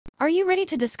Are you ready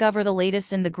to discover the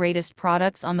latest and the greatest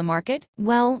products on the market?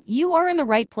 Well, you are in the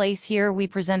right place. Here we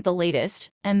present the latest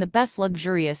and the best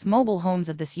luxurious mobile homes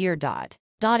of this year.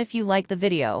 If you like the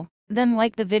video, then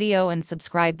like the video and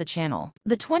subscribe the channel.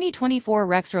 The 2024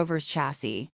 RexRover's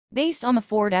chassis, based on the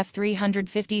Ford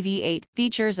F350 V8,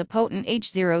 features a potent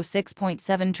H0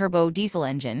 6.7 turbo diesel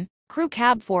engine, crew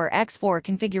cab 4x4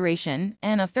 configuration,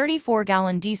 and a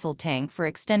 34-gallon diesel tank for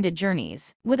extended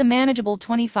journeys. With a manageable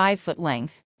 25-foot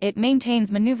length, it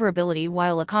maintains maneuverability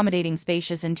while accommodating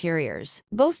spacious interiors.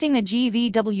 Boasting a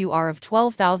GVWR of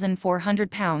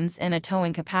 12,400 pounds and a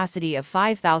towing capacity of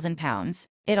 5,000 pounds,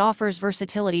 it offers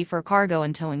versatility for cargo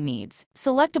and towing needs.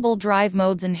 Selectable drive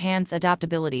modes enhance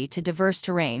adaptability to diverse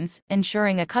terrains,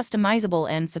 ensuring a customizable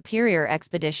and superior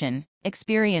expedition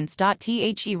experience. The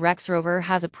RexRover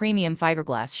has a premium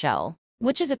fiberglass shell,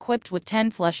 which is equipped with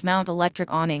 10 flush-mount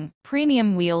electric awning,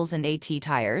 premium wheels and AT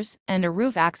tires, and a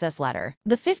roof access ladder.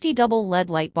 The 50 double LED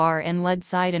light bar and LED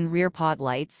side and rear pod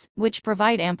lights, which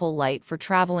provide ample light for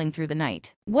traveling through the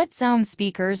night. Wet sound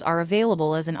speakers are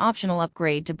available as an optional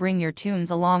upgrade to bring your tunes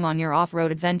along on your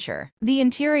off-road adventure. The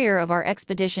interior of our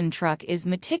Expedition truck is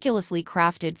meticulously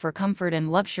crafted for comfort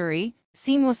and luxury,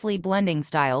 seamlessly blending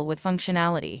style with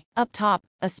functionality. Up top,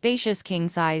 a spacious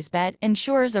king-size bed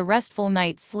ensures a restful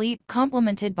night's sleep,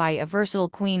 complemented by a versatile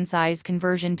queen-size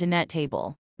conversion to net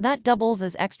table that doubles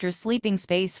as extra sleeping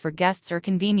space for guests or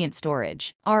convenient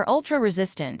storage. Our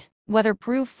ultra-resistant,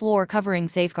 weatherproof floor covering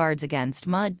safeguards against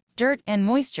mud, dirt, and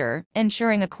moisture,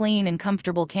 ensuring a clean and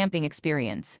comfortable camping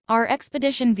experience. Our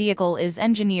Expedition vehicle is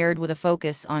engineered with a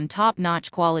focus on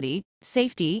top-notch quality,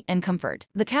 safety, and comfort.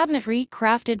 The cabinetry,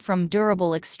 crafted from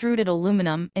durable extruded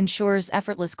aluminum, ensures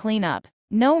effortless cleanup,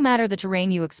 no matter the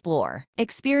terrain you explore.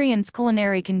 Experience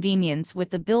culinary convenience with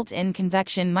the built-in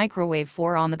convection microwave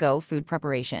for on-the-go food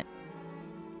preparation.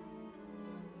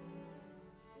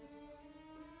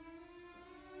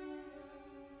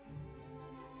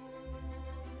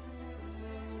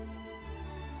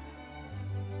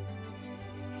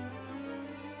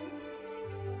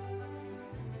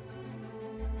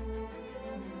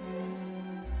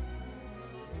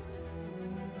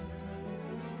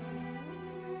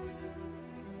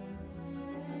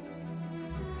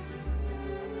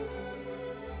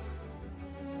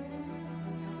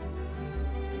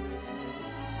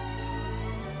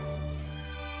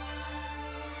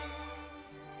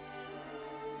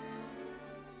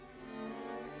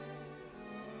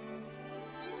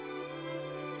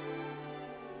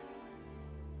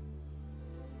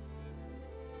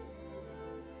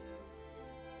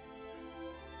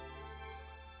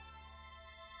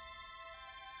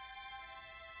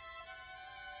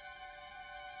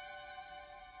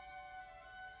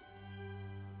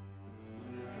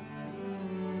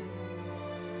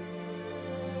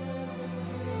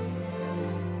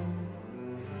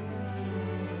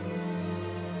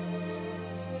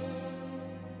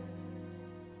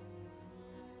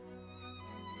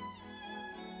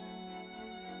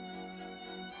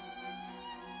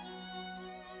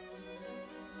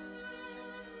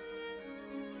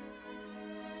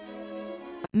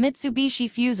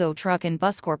 Mitsubishi Fuso Truck and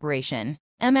Bus Corporation,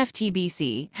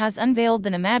 MFTBC, has unveiled the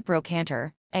NOMADPro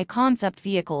Canter, a concept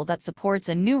vehicle that supports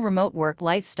a new remote work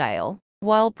lifestyle,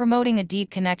 while promoting a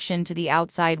deep connection to the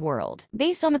outside world.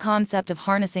 Based on the concept of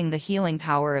harnessing the healing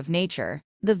power of nature,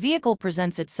 the vehicle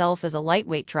presents itself as a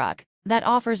lightweight truck that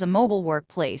offers a mobile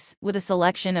workplace with a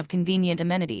selection of convenient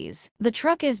amenities. The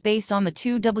truck is based on the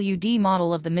 2WD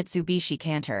model of the Mitsubishi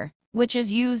Canter, which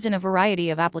is used in a variety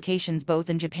of applications both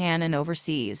in Japan and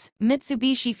overseas.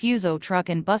 Mitsubishi Fuso Truck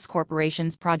and Bus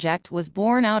Corporation's project was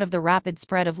born out of the rapid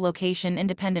spread of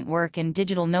location-independent work and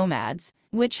digital nomads,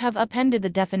 which have upended the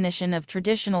definition of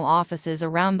traditional offices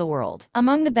around the world.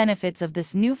 Among the benefits of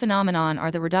this new phenomenon are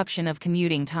the reduction of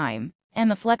commuting time and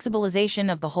the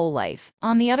flexibilization of the whole life.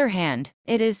 On the other hand,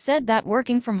 it is said that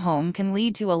working from home can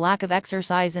lead to a lack of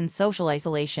exercise and social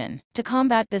isolation. To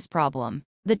combat this problem,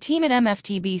 the team at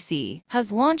MFTBC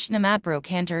has launched NOMADPro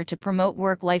Canter to promote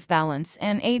work-life balance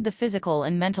and aid the physical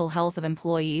and mental health of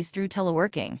employees through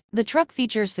teleworking. The truck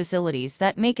features facilities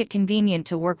that make it convenient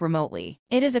to work remotely.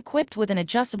 It is equipped with an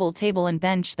adjustable table and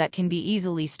bench that can be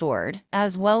easily stored,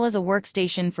 as well as a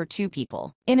workstation for 2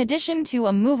 people. In addition to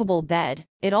a movable bed,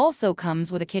 it also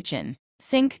comes with a kitchen,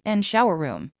 sink, and shower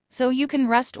room, so you can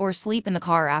rest or sleep in the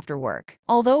car after work.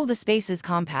 Although the space is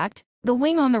compact, the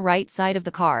wing on the right side of the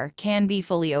car can be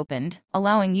fully opened,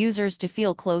 allowing users to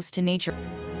feel close to nature.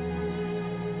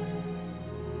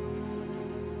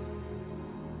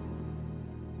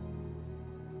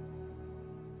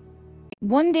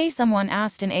 One day someone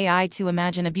asked an AI to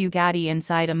imagine a Bugatti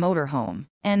inside a motorhome,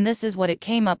 and this is what it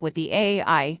came up with. The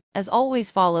AI, as always,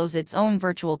 follows its own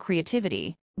virtual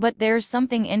creativity. But there's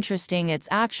something interesting. It's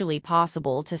actually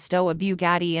possible to stow a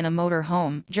Bugatti in a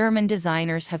motorhome. German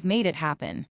designers have made it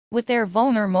happen with their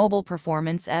Volkner Mobil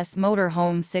Performance S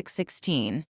Motorhome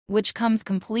 616, which comes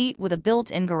complete with a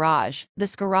built-in garage.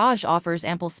 This garage offers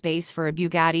ample space for a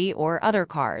Bugatti or other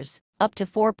cars, up to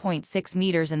 4.6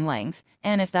 meters in length,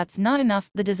 and if that's not enough,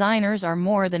 the designers are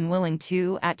more than willing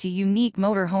to add to unique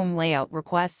motorhome layout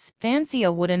requests. Fancy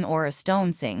a wooden or a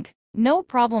stone sink? No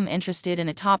problem. Interested in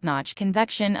a top-notch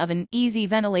convection oven, easy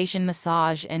ventilation,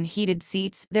 massage, and heated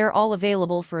seats? They're all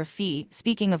available for a fee.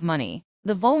 Speaking of money,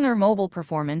 the Volkner Mobil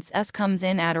Performance S comes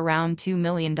in at around $2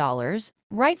 million,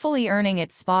 rightfully earning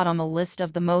its spot on the list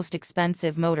of the most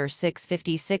expensive motor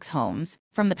 656 homes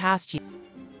from the past year.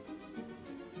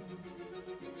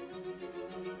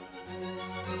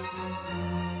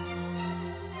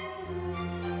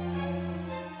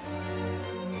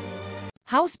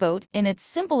 Houseboat, in its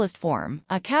simplest form,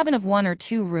 a cabin of 1 or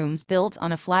 2 rooms built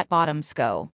on a flat-bottom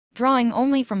SEQUOIA, drawing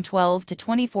only from 12 to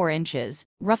 24 inches,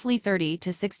 roughly 30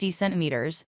 to 60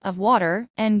 centimeters, of water,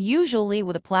 and usually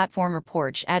with a platform or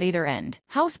porch at either end.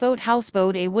 Houseboat,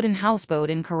 a wooden houseboat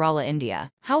in Kerala, India.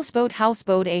 Houseboat,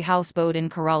 a houseboat in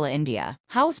Kerala, India.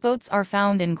 Houseboats are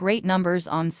found in great numbers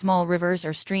on small rivers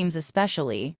or streams,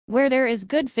 especially where there is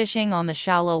good fishing on the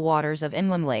shallow waters of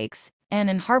inland lakes and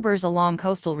in harbors along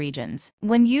coastal regions.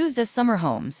 When used as summer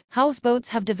homes, houseboats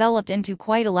have developed into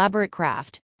quite elaborate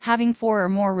craft, having 4 or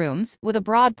more rooms, with a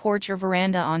broad porch or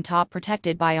veranda on top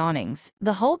protected by awnings.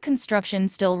 The hull construction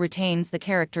still retains the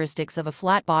characteristics of a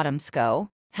flat-bottom SEQUOIA,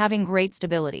 having great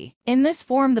stability. In this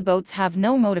form, the boats have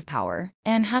no motive power,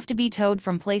 and have to be towed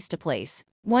from place to place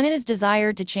when it is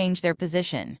desired to change their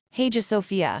position. Hagia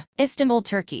Sophia, Istanbul,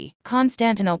 Turkey.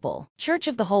 Constantinople, Church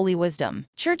of the Holy Wisdom,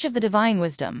 Church of the Divine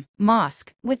Wisdom,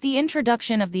 Mosque. With the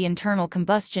introduction of the internal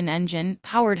combustion engine,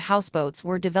 powered houseboats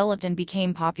were developed and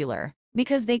became popular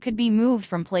because they could be moved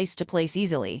from place to place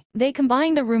easily. They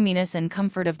combine the roominess and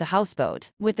comfort of the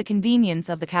houseboat with the convenience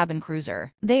of the cabin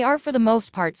cruiser. They are for the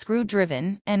most part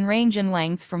screw-driven and range in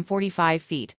length from 45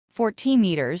 feet, 14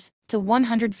 meters, to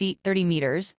 100 feet, 30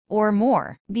 meters, or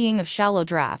more. Being of shallow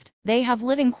draft, they have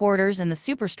living quarters in the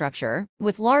superstructure,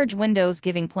 with large windows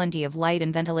giving plenty of light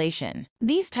and ventilation.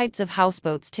 These types of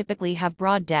houseboats typically have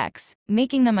broad decks,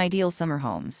 making them ideal summer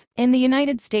homes. In the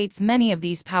United States, many of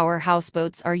these power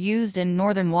houseboats are used in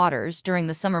northern waters during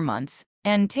the summer months,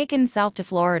 and taken south to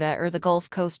Florida or the Gulf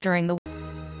Coast during the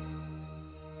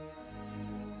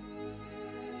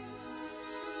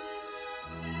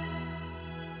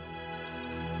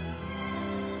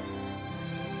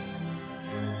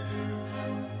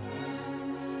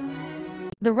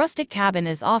The rustic cabin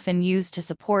is often used to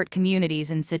support communities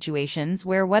in situations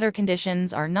where weather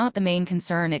conditions are not the main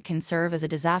concern. It can serve as a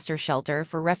disaster shelter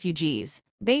for refugees,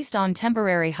 based on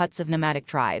temporary huts of nomadic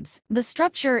tribes. The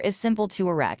structure is simple to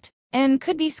erect and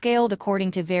could be scaled according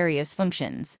to various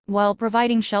functions. While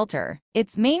providing shelter,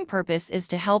 its main purpose is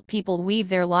to help people weave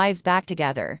their lives back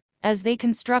together as they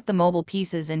construct the mobile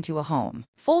pieces into a home.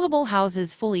 Foldable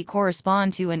houses fully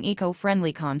correspond to an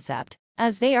eco-friendly concept,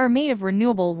 as they are made of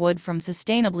renewable wood from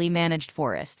sustainably managed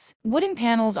forests. Wooden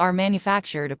panels are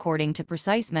manufactured according to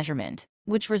precise measurement,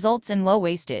 which results in low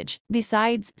wastage.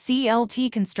 Besides,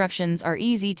 CLT constructions are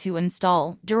easy to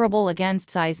install, durable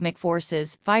against seismic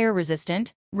forces,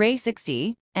 fire-resistant, Ray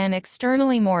 60, and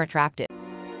externally more attractive.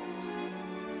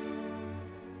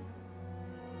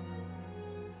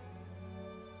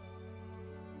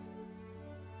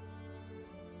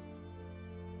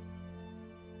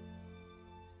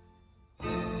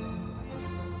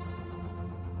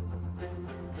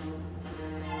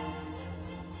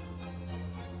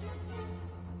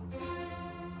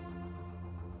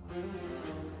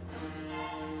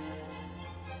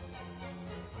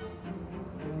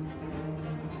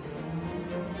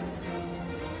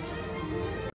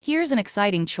 Here's an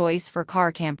exciting choice for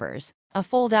car campers: a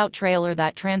fold-out trailer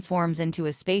that transforms into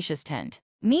a spacious tent.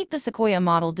 Meet the SEQUOIA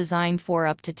model, designed for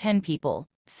up to 10 people.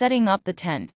 Setting up the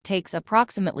tent takes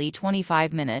approximately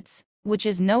 25 minutes, which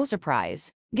is no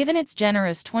surprise, given its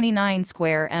generous 29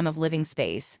 square m of living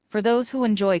space. For those who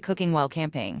enjoy cooking while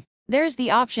camping, there's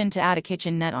the option to add a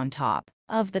kitchen net on top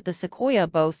of that. The SEQUOIA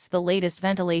boasts the latest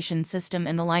ventilation system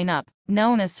in the lineup,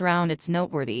 known as Surround. It's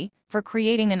noteworthy for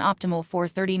creating an optimal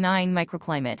 439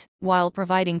 microclimate while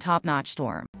providing top-notch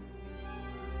storm